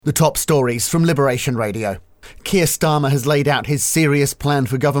The top stories from Liberation Radio. Keir Starmer has laid out his serious plan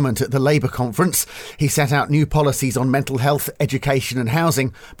for government at the Labour conference. He set out new policies on mental health, education and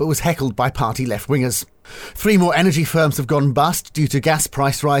housing, but was heckled by party left-wingers. 3 more energy firms have gone bust due to gas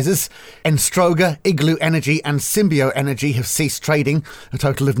price rises. Enstroga, Igloo Energy and Symbio Energy have ceased trading. A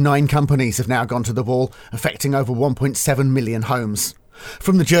total of 9 companies have now gone to the wall, affecting over 1.7 million homes.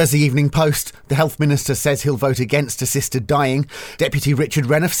 From the Jersey Evening Post, the Health Minister says he'll vote against assisted dying. Deputy Richard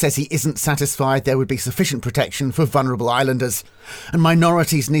Renouf says he isn't satisfied there would be sufficient protection for vulnerable islanders. And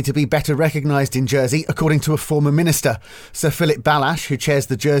minorities need to be better recognised in Jersey, according to a former minister. Sir Philip Balash, who chairs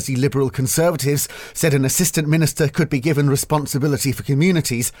the Jersey Liberal Conservatives, said an assistant minister could be given responsibility for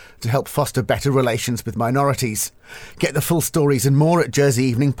communities to help foster better relations with minorities. Get the full stories and more at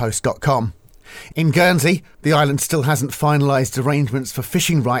jerseyeveningpost.com. In Guernsey, the island still hasn't finalised arrangements for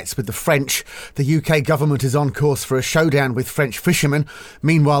fishing rights with the French. The UK government is on course for a showdown with French fishermen.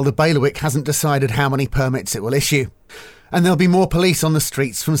 Meanwhile, the bailiwick hasn't decided how many permits it will issue. And there'll be more police on the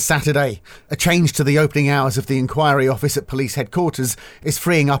streets from Saturday. A change to the opening hours of the inquiry office at police headquarters is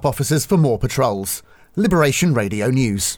freeing up officers for more patrols. Liberation Radio News.